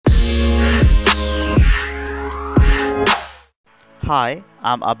Hi,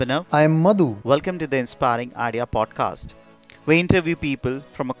 I'm Abhinav. I am Madhu. Welcome to the Inspiring Idea Podcast. We interview people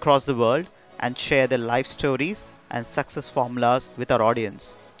from across the world and share their life stories and success formulas with our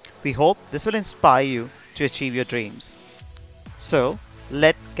audience. We hope this will inspire you to achieve your dreams. So,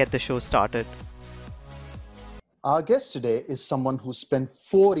 let's get the show started. Our guest today is someone who spent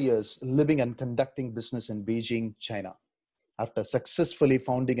 4 years living and conducting business in Beijing, China. After successfully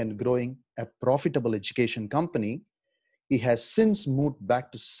founding and growing a profitable education company, he has since moved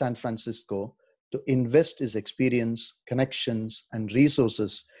back to San Francisco to invest his experience, connections, and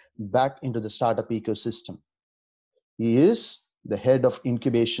resources back into the startup ecosystem. He is the head of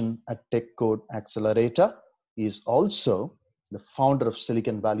incubation at Tech Code Accelerator. He is also the founder of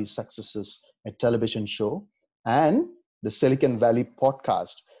Silicon Valley Successes, a television show, and the Silicon Valley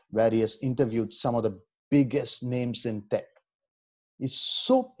podcast, where he has interviewed some of the biggest names in tech. He's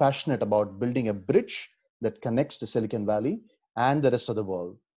so passionate about building a bridge that connects the Silicon Valley and the rest of the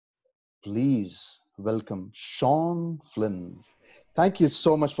world. Please welcome Sean Flynn. Thank you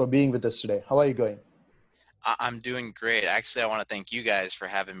so much for being with us today. How are you going? I'm doing great. Actually, I want to thank you guys for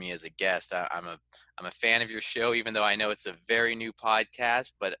having me as a guest. I'm a fan of your show, even though I know it's a very new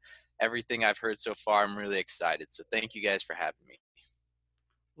podcast. But everything I've heard so far, I'm really excited. So thank you guys for having me.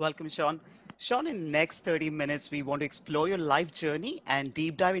 Welcome, Sean. Sean, in the next 30 minutes, we want to explore your life journey and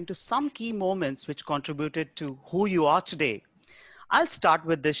deep dive into some key moments which contributed to who you are today. I'll start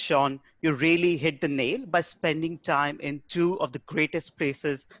with this, Sean. You really hit the nail by spending time in two of the greatest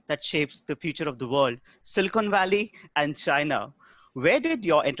places that shapes the future of the world, Silicon Valley and China. Where did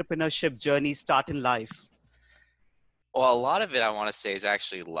your entrepreneurship journey start in life? Well, a lot of it I want to say is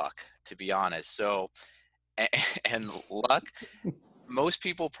actually luck, to be honest. And luck, most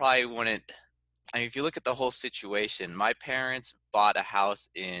people probably wouldn't. I mean, if you look at the whole situation, my parents bought a house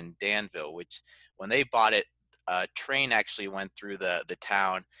in Danville, which when they bought it, a train actually went through the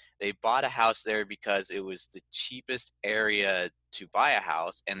town. They bought a house there because it was the cheapest area to buy a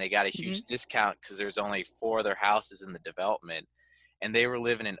house, and they got a Hmm. huge discount because there's only four other houses in the development, and they were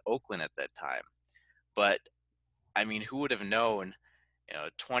living in Oakland at that time. But I mean, who would have known,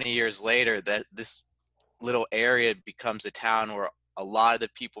 20 years later that this little area becomes a town where a lot of the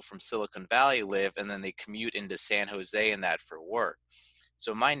people from Silicon Valley live, and then they commute into San Jose and that for work.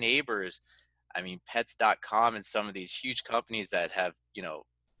 So my neighbors, I mean, pets.com and some of these huge companies that have,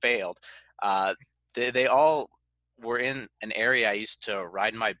 failed, uh, they all were in an area I used to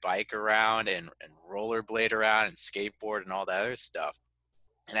ride my bike around and rollerblade around and skateboard and all that other stuff.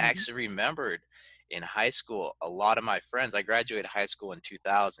 And I Hmm. actually remembered in high school, a lot of my friends, I graduated high school in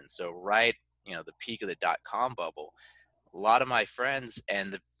 2000. So right, the peak of the dot-com bubble, a lot of my friends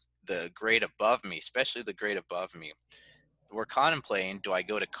and the grade above me, especially the grade above me, were contemplating, do I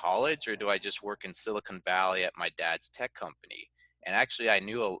go to college or do I just work in Silicon Valley at my dad's tech company? And actually, I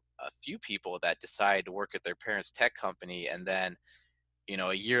knew a few people that decided to work at their parents' tech company, and then,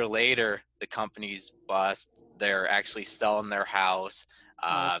 a year later, the company's bust. They're actually selling their house.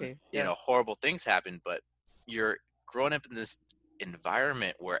 Okay, yeah. Horrible things happen, but you're growing up in this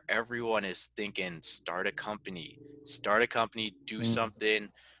environment where everyone is thinking, start a company, do Mm.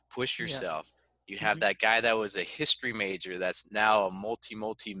 something, push Yeah. yourself. You have Hmm. that guy that was a history major that's now a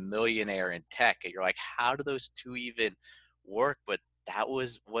multi millionaire in tech, and you're like, how do those two even work? But that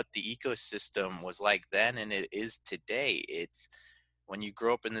was what the ecosystem was like then, and it is today. It's when you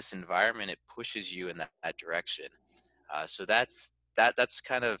grow up in this environment, it pushes you in that direction. So that's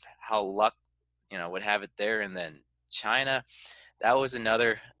kind of how luck, would have it there. And then China, that was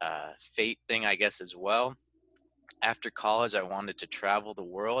another fate thing, I guess, as well. After college, I wanted to travel the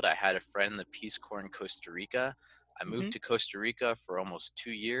world. I had a friend in the Peace Corps in Costa Rica. I moved Hmm. to Costa Rica for almost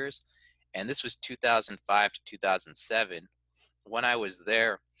 2 years, and this was 2005 to 2007. When I was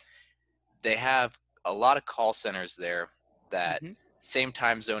there, they have a lot of call centers there that Hmm. same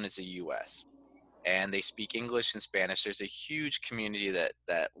time zone as the US, and they speak English and Spanish. There's a huge community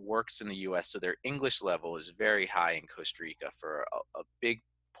that works in the US, so their English level is very high in Costa Rica for a big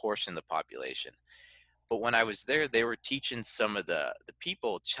portion of the population. But when I was there, they were teaching some of the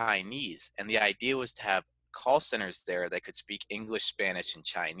people Chinese, and the idea was to have call centers there that could speak English, Spanish, and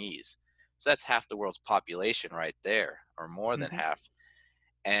Chinese. So that's half the world's population right there, or more than Hmm. half.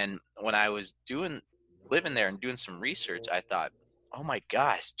 And when I was living there and doing some research, I thought, oh my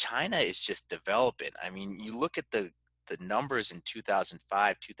gosh, China is just developing. I mean, you look at the numbers in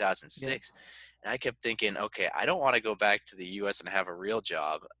 2005, Yeah. 2006, and I kept thinking, okay, I don't want to go back to the US and have a real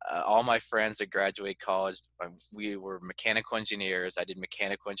job. All my friends that graduate college, we were mechanical engineers. I did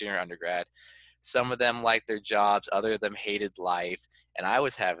mechanical engineer undergrad. Some of them liked their jobs, other of them hated life. And I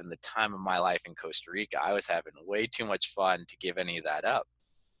was having the time of my life in Costa Rica. I was having way too much fun to give any of that up.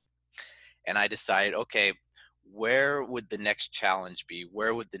 And I decided, okay, where would the next challenge be?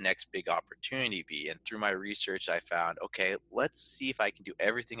 Where would the next big opportunity be? And through my research, I found, okay, let's see if I can do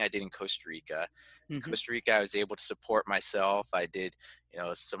everything I did in Costa Rica. In Mm-hmm. Costa Rica, I was able to support myself. I did,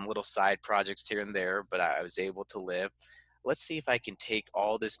 some little side projects here and there, but I was able to live. Let's see if I can take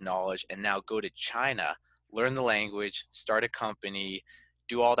all this knowledge and now go to China, learn the language, start a company,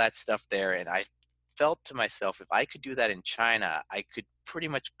 do all that stuff there. And I felt to myself, if I could do that in China, I could pretty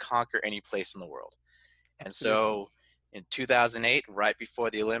much conquer any place in the world. And Absolutely. so in 2008, right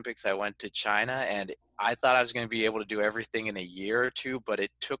before the Olympics, I went to China, and I thought I was going to be able to do everything in a year or two, but it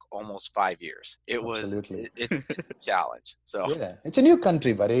took almost 5 years. Absolutely. It's a challenge. So Yeah, it's a new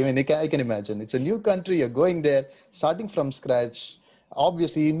country, buddy. I mean, I can imagine. It's a new country. You're going there, starting from scratch.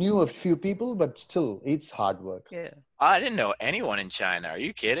 Obviously, you knew a few people, but still, it's hard work. Yeah. I didn't know anyone in China. Are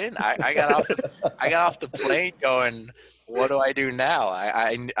you kidding? I got off the plane going, what do I do now?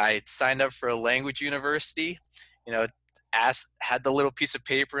 I signed up for a language university, had the little piece of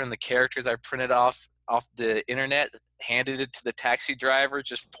paper and the characters I printed off the internet, handed it to the taxi driver,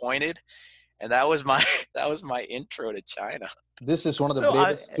 just pointed, and that was my that was my intro to China. This is one of the So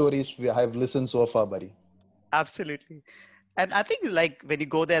bravest stories we have listened so far, buddy. absolutely. And I think like when you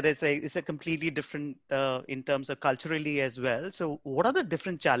go there, it's a completely different in terms of culturally as well. So what are the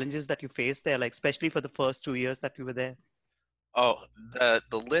different challenges that you face there, like especially for the first 2 years that you were there? Oh,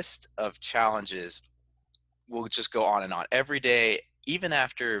 the list of challenges will just go on and on every day. Even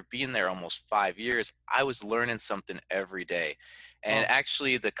after being there almost 5 years, I was learning something every day. And Oh,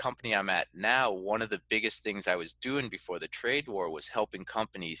 actually, the company I'm at now, one of the biggest things I was doing before the trade war was helping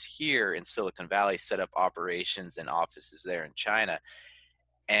companies here in Silicon Valley set up operations and offices there in China.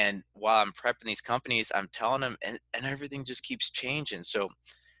 And while I'm prepping these companies, I'm telling them, and everything just keeps changing. So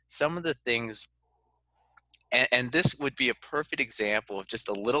some of the things, and this would be a perfect example of just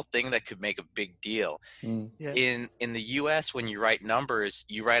a little thing that could make a big deal. Mm. yeah. In the US, when you write numbers,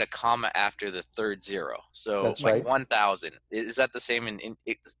 you write a comma after the third zero. So That's like right. 1000, is that the same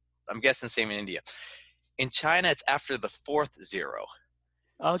I'm guessing same in India. In China, it's after the fourth zero.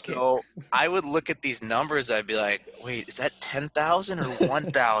 Okay. So I would look at these numbers, I'd be like, wait, is that 10,000 or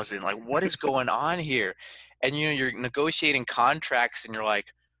 1,000? Like, what is going on here? And you're negotiating contracts and you're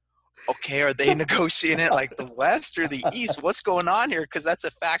like, okay, are they negotiating it like the West or the East? What's going on here? Because that's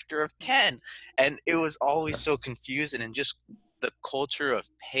a factor of 10. And it was always so confusing, and just the culture of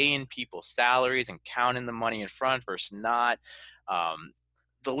paying people salaries and counting the money in front versus not. Um,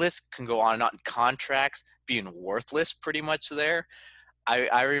 the list can go on and on. Contracts being worthless pretty much there.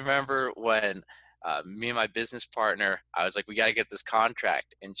 I remember when me and my business partner, I was like, we got to get this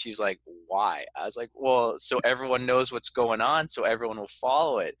contract. And she was like, why? I was like, well, so everyone knows what's going on, so everyone will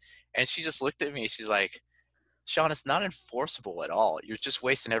follow it. And she just looked at me. She's like, Sean, it's not enforceable at all. You're just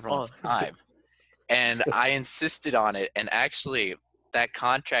wasting Oh, everyone's time. And I insisted on it. And actually, that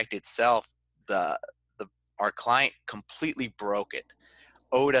contract itself, the our client completely broke it,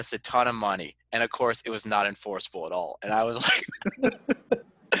 owed us a ton of money. And of course, it was not enforceable at all. And I was like,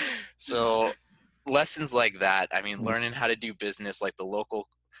 so lessons like that, I mean, Mm. learning how to do business like the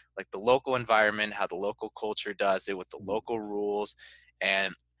local environment, how the local culture does it with the Mm. local rules,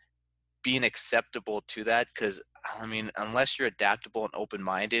 and being acceptable to that. Because I mean, unless you're adaptable and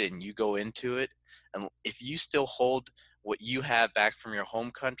open-minded and you go into it, and if you still hold what you have back from your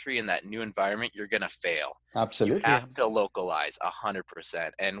home country in that new environment, you're going to fail. You Absolutely. yeah. have to localize 100%.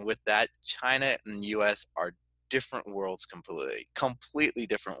 And with that, China and US are different worlds, completely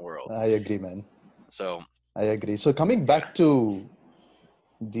different worlds. I agree, man. So I agree. So coming yeah. back to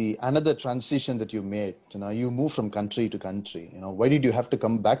the another transition that you made, you move from country to country. Why did you have to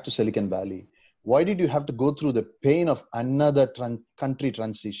come back to Silicon Valley? Why did you have to go through the pain of another country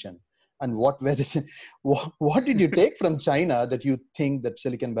transition? And what were the, what did you take from China that you think that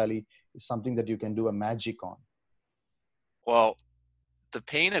Silicon Valley is something that you can do a magic on? Well, the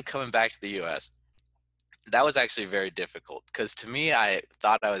pain of coming back to the US, that was actually very difficult, because to me, I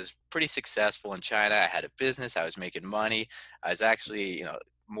thought I was pretty successful in China. I had a business, I was making money. I was actually,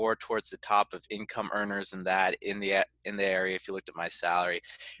 more towards the top of income earners in that in the area if you looked at my salary.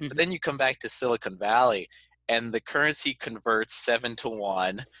 But Mhm. then you come back to Silicon Valley and the currency converts 7 to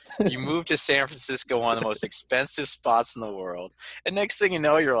 1. You move to San Francisco, one of the most expensive spots in the world. And next thing you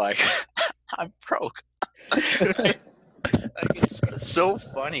know, you're like, I'm broke. Like, it's so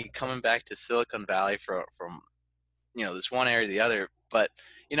funny coming back to Silicon Valley from this one area to the other. But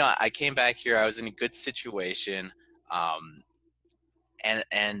I came back here. I was in a good situation,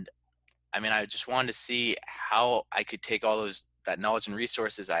 and I mean, I just wanted to see how I could take all that knowledge and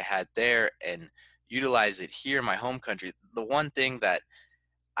resources I had there and utilize it here in my home country. The one thing that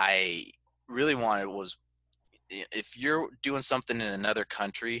I really wanted was, if you're doing something in another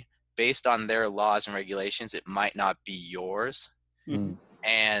country based on their laws and regulations, it might not be yours. Mm-hmm.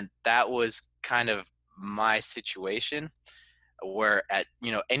 And that was kind of my situation, where at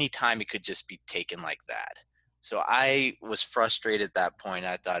any time it could just be taken like that. So I was frustrated at that point.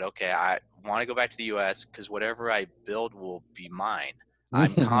 I thought, okay, I want to go back to the US because whatever I build will be mine.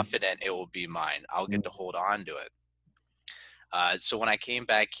 I'm confident it will be mine. I'll get to hold on to it. So when I came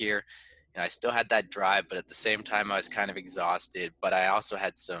back here, I still had that drive, but at the same time I was kind of exhausted, but I also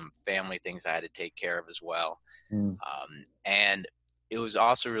had some family things I had to take care of as well. And it was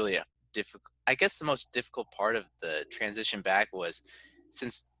also really difficult. I guess the most difficult part of the transition back was,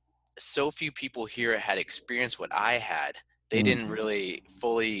 since so few people here had experienced what I had, they didn't really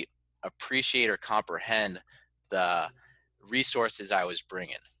fully appreciate or comprehend the resources I was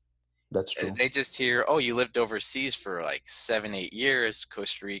bringing. That's true. They just hear, oh, you lived overseas for like 7-8 years,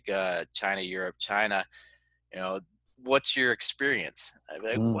 Costa Rica, China, Europe, China, what's your experience? I'm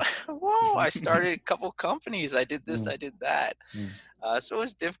like, whoa, I started a couple companies. I did this, I did that. So it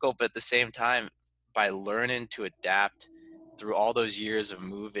was difficult, but at the same time, by learning to adapt through all those years of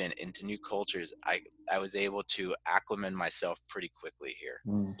moving into new cultures, I was able to acclimate myself pretty quickly here.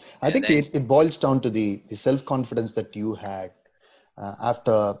 I think it boils down to the self-confidence that you had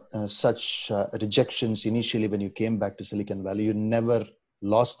after such rejections initially when you came back to Silicon Valley. You never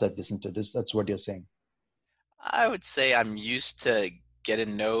lost that, isn't it? That's what you're saying. I would say I'm used to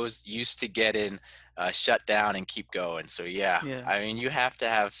getting no's, used to getting shut down and keep going. So yeah, I mean, you have to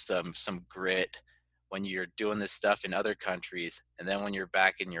have some grit when you're doing this stuff in other countries, and then when you're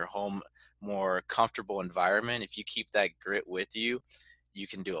back in your home, more comfortable environment, if you keep that grit with you, you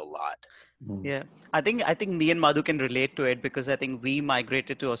can do a lot. Yeah, I think me and Madhu can relate to it, because I think we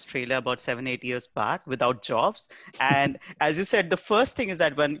migrated to Australia about 7-8 years back without jobs. And as you said, the first thing is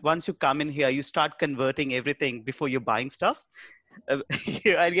that once you come in here, you start converting everything before you're buying stuff. And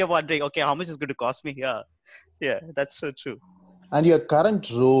you're wondering, okay, how much is going to cost me here? Yeah, that's so true. And your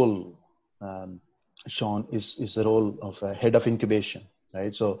current role, Sean, is the role of a head of incubation,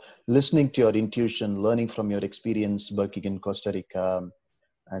 right? So listening to your intuition, learning from your experience working in Costa Rica,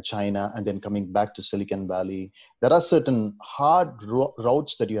 China, and then coming back to Silicon Valley, there are certain hard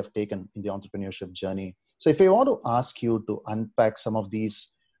routes that you have taken in the entrepreneurship journey. So if I want to ask you to unpack some of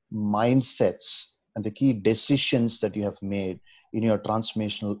these mindsets and the key decisions that you have made in your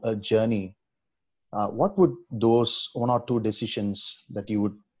transformational journey, what would those one or two decisions that you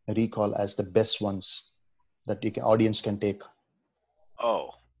would recall as the best ones that audience can take?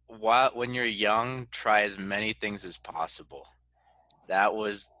 Oh, when you're young, try as many things as possible. That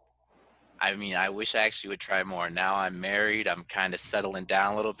was, I mean, I wish I actually would try more. Now I'm married, I'm kind of settling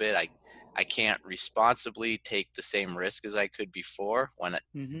down a little bit. I can't responsibly take the same risk as I could before.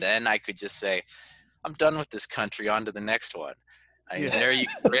 Then I could just say, I'm done with this country, on to the next one. I mean, there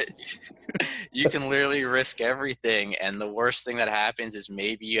you can literally risk everything, and the worst thing that happens is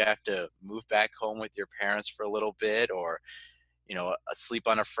maybe you have to move back home with your parents for a little bit, or sleep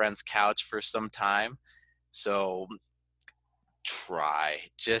on a friend's couch for some time. So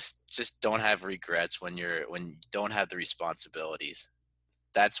just don't have regrets when you don't have the responsibilities.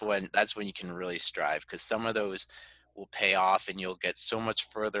 That's when you can really strive, because some of those will pay off and you'll get so much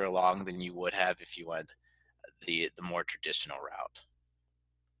further along than you would have if you went the more traditional route.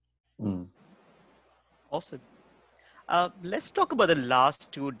 Awesome. Let's talk about the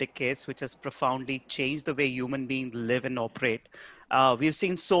last 2 decades, which has profoundly changed the way human beings live and operate. We've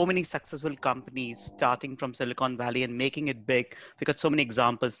seen so many successful companies starting from Silicon Valley and making it big. We got so many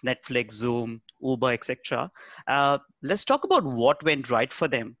examples: Netflix, Zoom, Uber, etc. Let's talk about what went right for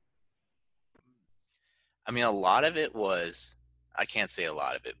them. I mean, a lot of it was, I can't say a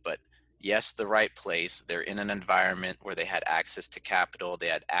lot of it, but yes, the right place. They're in an environment where they had access to capital. They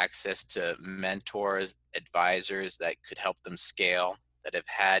had access to mentors, advisors that could help them scale, that have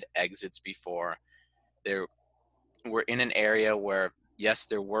had exits before. They were in an area where, yes,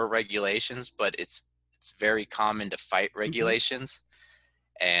 there were regulations, but it's very common to fight regulations,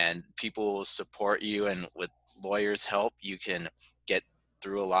 and people will support you. And with lawyers' help, you can get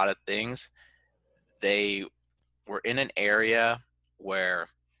through a lot of things. They were in an area where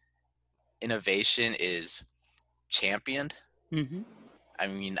innovation is championed. I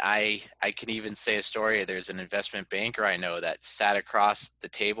mean, I can even say a story. There's an investment banker I know that sat across the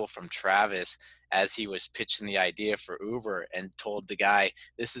table from Travis as he was pitching the idea for Uber and told the guy,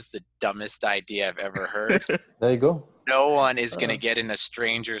 "This is the dumbest idea I've ever heard. There you go. No one is going to Uh, get in a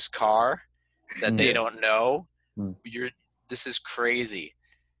stranger's car that they mm, Yeah. don't know. mm. This is crazy."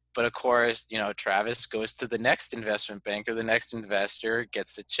 But of course, Travis goes to the next investment banker, the next investor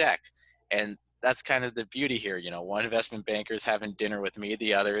gets a check. And that's kind of the beauty here. One investment banker is having dinner with me,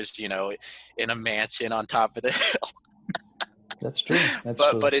 the other is, in a mansion on top of the hill. That's true. That's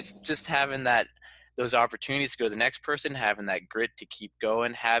But true. but it's just having those opportunities to go to the next person, having that grit to keep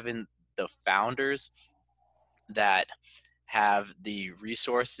going, having the founders that have the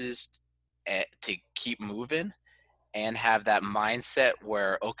resources to keep moving, and have that mindset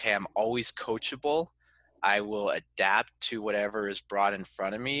where, okay, I'm always coachable. I will adapt to whatever is brought in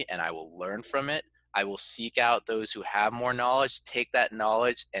front of me and I will learn from it. I will seek out those who have more knowledge, take that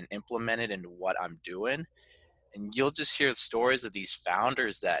knowledge and implement it into what I'm doing. And you'll just hear stories of these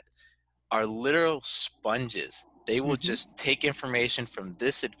founders that are literal sponges. They will Mm-hmm. just take information from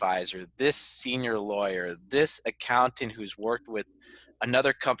this advisor, this senior lawyer, this accountant who's worked with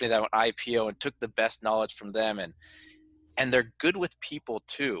another company that went IPO and took the best knowledge from them, and they're good with people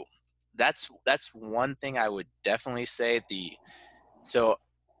too. That's one thing I would definitely say. So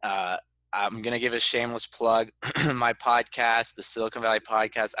I'm gonna give a shameless plug. My podcast, the Silicon Valley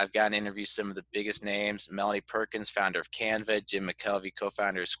Podcast. I've gotten to interview some of the biggest names: Melanie Perkins, founder of Canva; Jim McKelvey,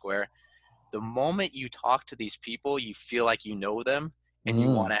 co-founder of Square. The moment you talk to these people, you feel like you know them and you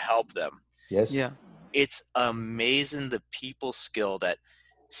want Mm. to help them. Yes. Yeah. It's amazing the people skill that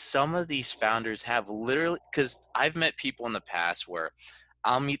some of these founders have, literally, because I've met people in the past where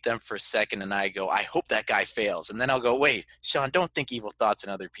I'll meet them for a second and I go, I hope that guy fails. And then I'll go, wait, Sean, don't think evil thoughts in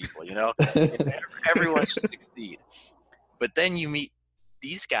other people, and everyone should succeed. But then you meet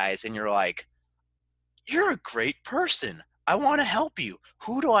these guys and you're like, you're a great person. I want to help you.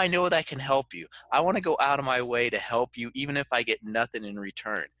 Who do I know that can help you? I want to go out of my way to help you, even if I get nothing in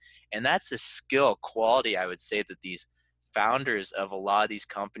return. And that's a skill, quality, I would say, that these founders of a lot of these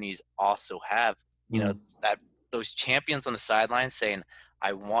companies also have. Mm. That those champions on the sidelines saying,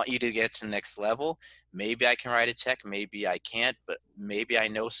 I want you to get to the next level. Maybe I can write a check. Maybe I can't, but maybe I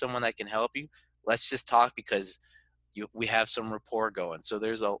know someone that can help you. Let's just talk because we have some rapport going. So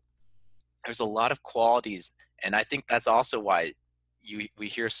there's a lot of qualities, and I think that's also why we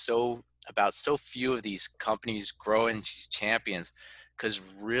hear about so few of these companies growing these champions, because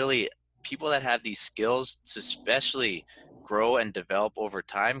really people that have these skills especially grow and develop over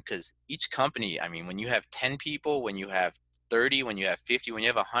time. Because each company, I mean, when you have 10 people, when you have 30, when you have 50, when you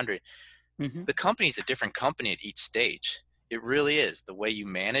have 100, Mm-hmm. the company is a different company at each stage. It really is. The way you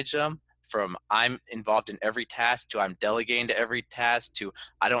manage them, from I'm involved in every task to I'm delegating to every task to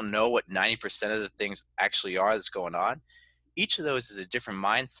I don't know what 90% of the things actually are that's going on. Each of those is a different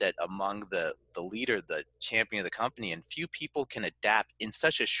mindset among the leader, the champion of the company, and few people can adapt in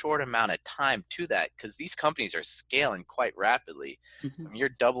such a short amount of time to that, because these companies are scaling quite rapidly. Mm-hmm. I mean, you're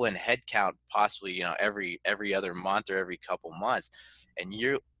doubling headcount possibly, every other month or every couple months, and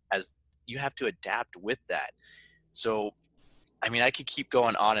as you have to adapt with that. So, I mean, I could keep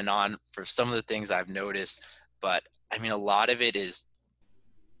going on and on for some of the things I've noticed, but I mean, a lot of it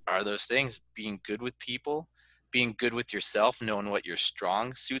are those things: being good with people, being good with yourself, knowing what your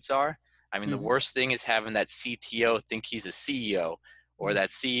strong suits are. I mean, the Mm-hmm. worst thing is having that CTO think he's a CEO, or that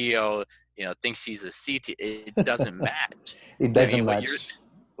CEO, thinks he's a CTO. It doesn't match. It I doesn't mean, match.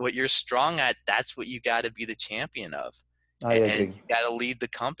 what you're strong at, that's what you got to be the champion of, I and agree. you got to lead the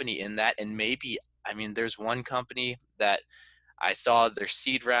company in that. And maybe, I mean, there's one company that I saw their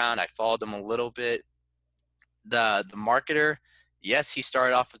seed round. I followed them a little bit. The marketer, yes, he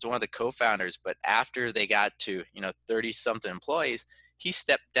started off as one of the co-founders, but after they got to 30 something employees, he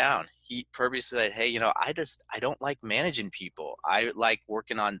stepped down. He purposely said, hey, I don't like managing people. I like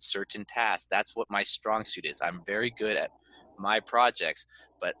working on certain tasks. That's what my strong suit is. I'm very good at my projects,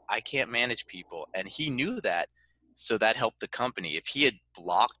 but I can't manage people. And he knew that, so that helped the company. If he had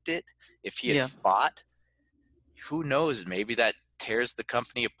blocked it, if he had Yeah. fought, who knows, maybe that tears the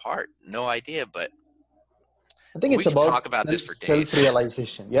company apart. No idea. But I think we it's could about talk about this for self days.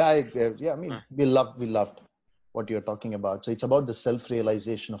 realization. Yeah, yeah. I mean, we loved what you're talking about. So it's about the self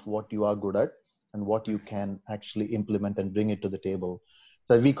realization of what you are good at and what you can actually implement and bring it to the table.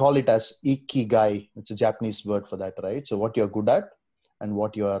 So we call it as ikigai. It's a Japanese word for that, right? So what you're good at and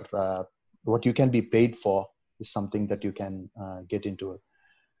what you can be paid for is something that you can get into.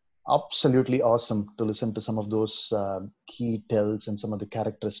 Absolutely awesome to listen to some of those key tells and some of the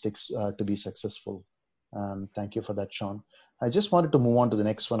characteristics to be successful. Thank you for that, Sean. I just wanted to move on to the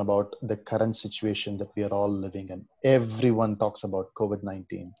next one about the current situation that we are all living in. Everyone talks about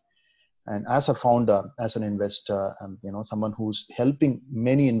COVID-19. And as a founder, as an investor, and someone who's helping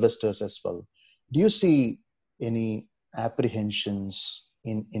many investors as well, do you see any apprehensions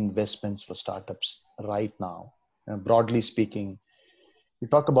in investments for startups right now? Broadly speaking, you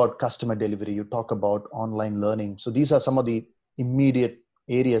talk about customer delivery, you talk about online learning. So these are some of the immediate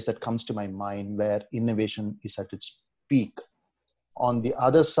areas that comes to my mind where innovation is at its peak. On the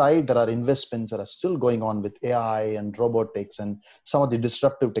other side, there are investments that are still going on with AI and robotics and some of the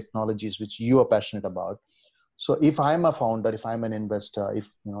disruptive technologies which you are passionate about. So if I'm a founder, if I'm an investor, if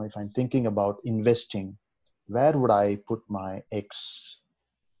I'm thinking about investing, where would I put my eggs?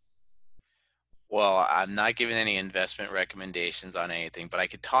 Well, I'm not giving any investment recommendations on anything, but I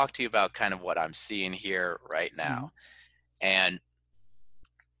could talk to you about kind of what I'm seeing here right Mhm. now. And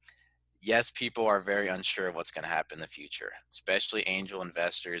yes, people are very unsure of what's going to happen in the future, especially angel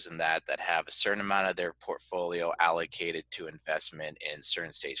investors and that have a certain amount of their portfolio allocated to investment in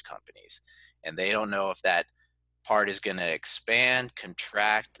certain stage companies. And they don't know if that part is going to expand,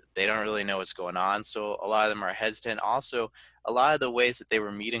 contract. They don't really know what's going on. So a lot of them are hesitant. Also, a lot of the ways that they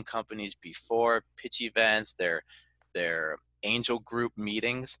were meeting companies before, pitch events, their angel group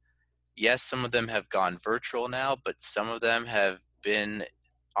meetings, yes, some of them have gone virtual now, but some of them have been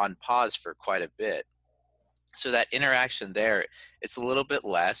on pause for quite a bit. So that interaction there, it's a little bit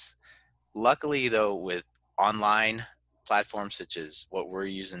less. Luckily, though, with online platforms such as what we're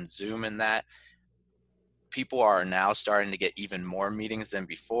using, Zoom and that, people are now starting to get even more meetings than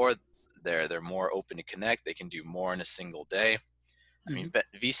before. They're more open to connect. They can do more in a single day. I mean, Mhm.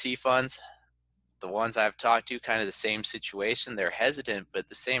 VC funds, the ones I've talked to, kind of the same situation. They're hesitant, but at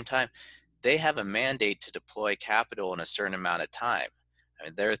the same time, they have a mandate to deploy capital in a certain amount of time. I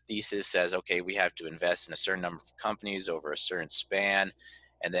mean, their thesis says, okay, we have to invest in a certain number of companies over a certain span,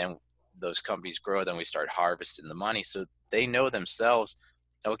 and then those companies grow, then we start harvesting the money. So they know themselves,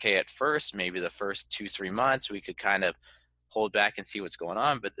 okay, at first, maybe the first 2-3 months, we could kind of hold back and see what's going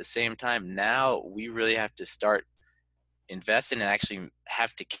on. But at the same time, now we really have to start investing and actually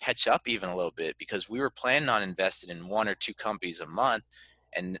have to catch up even a little bit, because we were planning on investing in 1 or 2 companies a month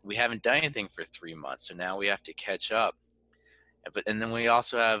and we haven't done anything for 3 months. So now we have to catch up. And then we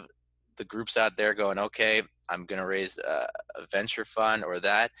also have the groups out there going, okay, I'm going to raise a venture fund or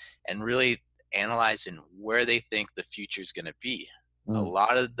that, and really analyzing where they think the future is going to be. A Mm,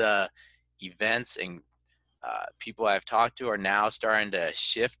 lot of the events and people I've talked to are now starting to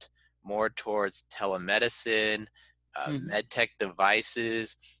shift more towards telemedicine, Mhm. med tech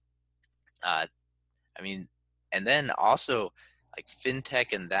devices. Uh, I mean, and then also like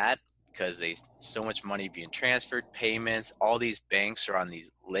fintech and that, because they so much money being transferred, payments, all these banks are on these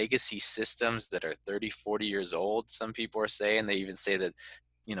legacy systems that are 30, 40 years old. Some people are saying, they even say that,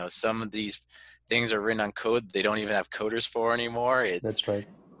 some of these things are written on code they don't even have coders for anymore. that's right.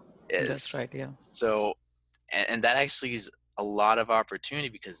 That's It's right. Yeah. so, and that actually is a lot of opportunity,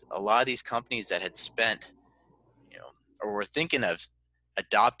 because a lot of these companies that had spent, or were thinking of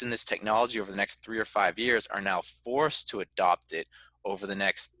adopting this technology over the next 3 or 5 years are now forced to adopt it over the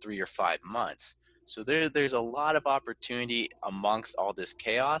next 3 or 5 months. So there's a lot of opportunity amongst all this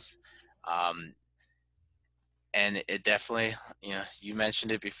chaos. Um, and it definitely, you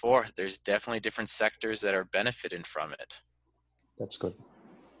mentioned it before, there's definitely different sectors that are benefiting from it. That's good.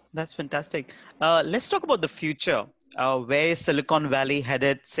 That's fantastic. Let's talk about the future. Where is Silicon Valley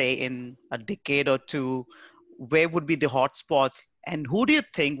headed, say, in a decade or two? Where would be the hotspots? And who do you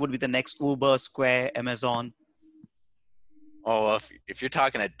think would be the next Uber, Square, Amazon? Oh, well, if you're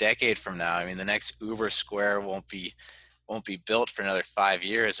talking a decade from now, I mean, the next Uber Square won't be built for another 5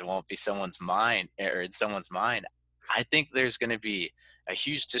 years. It won't be someone's mind or in someone's mind. I think there's going to be a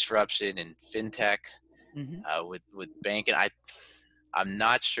huge disruption in fintech, Hmm. with banking. I'm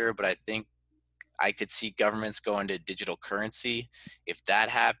not sure, but I think I could see governments going to digital currency. If that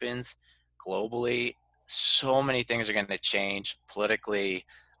happens globally, so many things are going to change politically.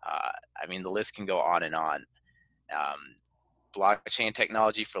 I mean, the list can go on and on. Um, Blockchain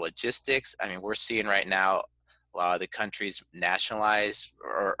technology for logistics. I mean, we're seeing right now a lot of the countries nationalize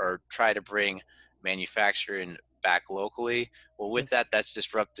or try to bring manufacturing back locally. Well, with Yes. that, that's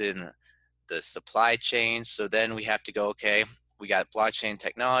disrupting the supply chain. So then we have to go, okay, we got blockchain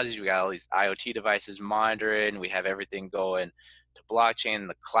technologies, we got all these IoT devices monitoring, we have everything going to blockchain,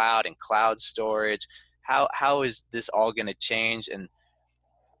 the cloud and cloud storage. How is this all going to change? And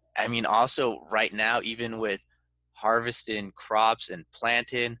I mean, also right now, even with harvesting crops and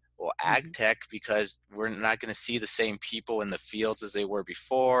planting, well, ag tech because we're not going to see the same people in the fields as they were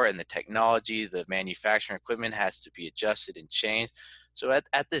before, and the technology, the manufacturing equipment has to be adjusted and changed. So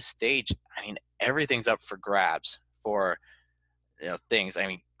at this stage, I mean, everything's up for grabs for things. I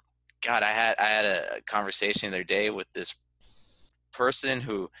mean, God, I had a conversation the other day with this person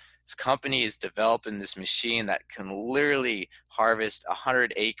whose company is developing this machine that can literally harvest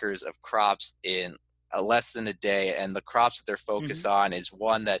 100 acres of crops in less than a day, and the crops that they're focused on is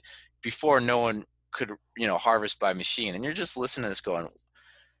one that before no one could harvest by machine. And you're just listening to this going,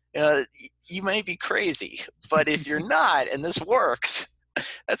 you may be crazy, but if you're not and this works,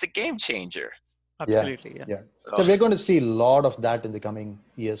 that's a game changer. Absolutely. Yeah. So we're going to see a lot of that in the coming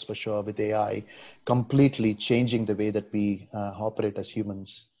years for sure, with AI completely changing the way that we operate as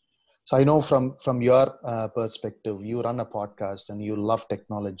humans. So I know from your perspective, you run a podcast and you love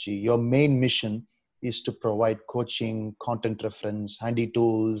technology. Your main mission is to provide coaching, content reference, handy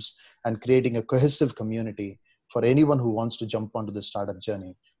tools, and creating a cohesive community for anyone who wants to jump onto the startup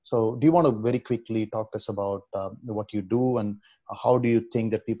journey. So do you want to very quickly talk to us about what you do, and how do you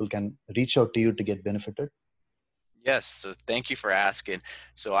think that people can reach out to you to get benefited? Yes. So thank you for asking.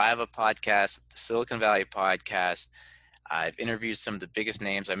 So I have a podcast, the Silicon Valley Podcast. I've interviewed some of the biggest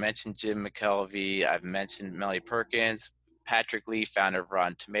names. I mentioned Jim McKelvey. I've mentioned Melanie Perkins, Patrick Lee, founder of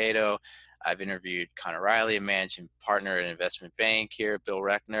Rotten Tomato. I've interviewed Connor Riley, a managing partner at an investment bank here, Bill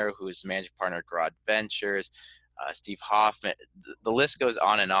Reckner, who is managing partner at Grodd Ventures, Steve Hoffman. The list goes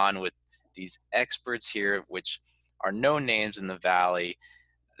on and on with these experts here, which are known names in the Valley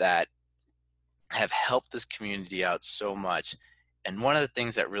that have helped this community out so much. And one of the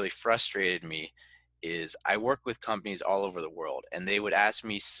things that really frustrated me is I work with companies all over the world, and they would ask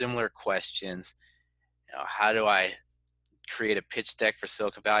me similar questions. How do I create a pitch deck for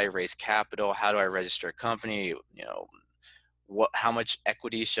Silicon Valley, raise capital? How do I register a company? How much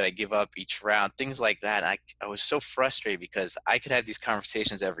equity should I give up each round? Things like that. I was so frustrated because I could have these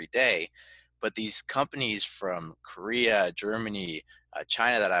conversations every day, but these companies from Korea, Germany,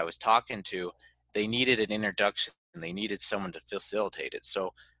 China that I was talking to, they needed an introduction and they needed someone to facilitate it.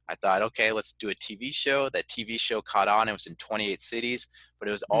 So I thought, okay, let's do a TV show. That TV show caught on. It was in 28 cities, but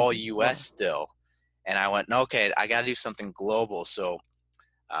it was all US still. And I went, okay, I got to do something global. So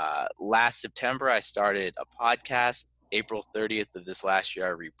last September, I started a podcast. April 30th of this last year, I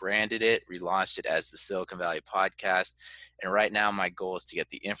rebranded it, relaunched it as the Silicon Valley Podcast. And right now, my goal is to get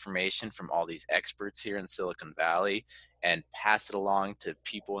the information from all these experts here in Silicon Valley and pass it along to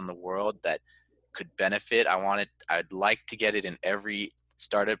people in the world that could benefit. I'd like to get it in every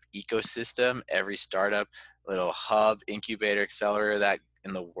startup ecosystem, every startup little hub, incubator, accelerator that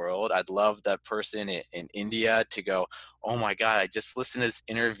in the world. I'd love that person in India to go, oh my God, I just listened to this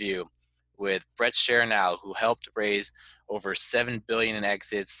interview with Brett Chernow, who helped raise over $7 billion in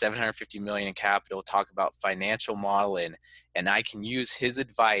exits, $750 million in capital, talk about financial modeling. And I can use his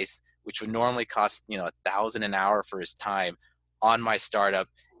advice, which would normally cost, $1,000 an hour for his time, on my startup.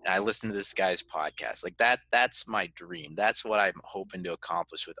 And I listen to this guy's podcast. Like that's my dream. That's what I'm hoping to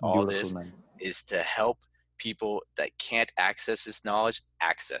accomplish with all this, is to help people that can't access this knowledge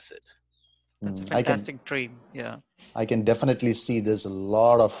access it. That's a fantastic dream. Yeah. I can definitely see there's a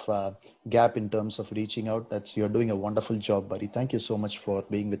lot of gap in terms of reaching out. You're doing a wonderful job, buddy. Thank you so much for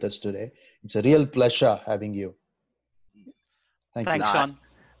being with us today. It's a real pleasure having you. Thanks, Sean.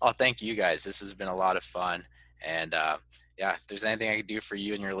 Oh, thank you guys. This has been a lot of fun. And if there's anything I can do for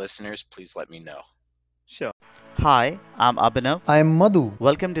you and your listeners, please let me know. Sure. Hi, I'm Abhinav. I'm Madhu.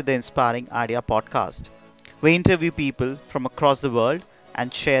 Welcome to the Inspiring Idea Podcast. We interview people from across the world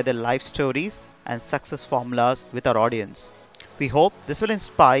and share their life stories and success formulas with our audience. We hope this will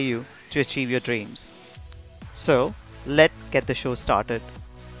inspire you to achieve your dreams. So, let's get the show started.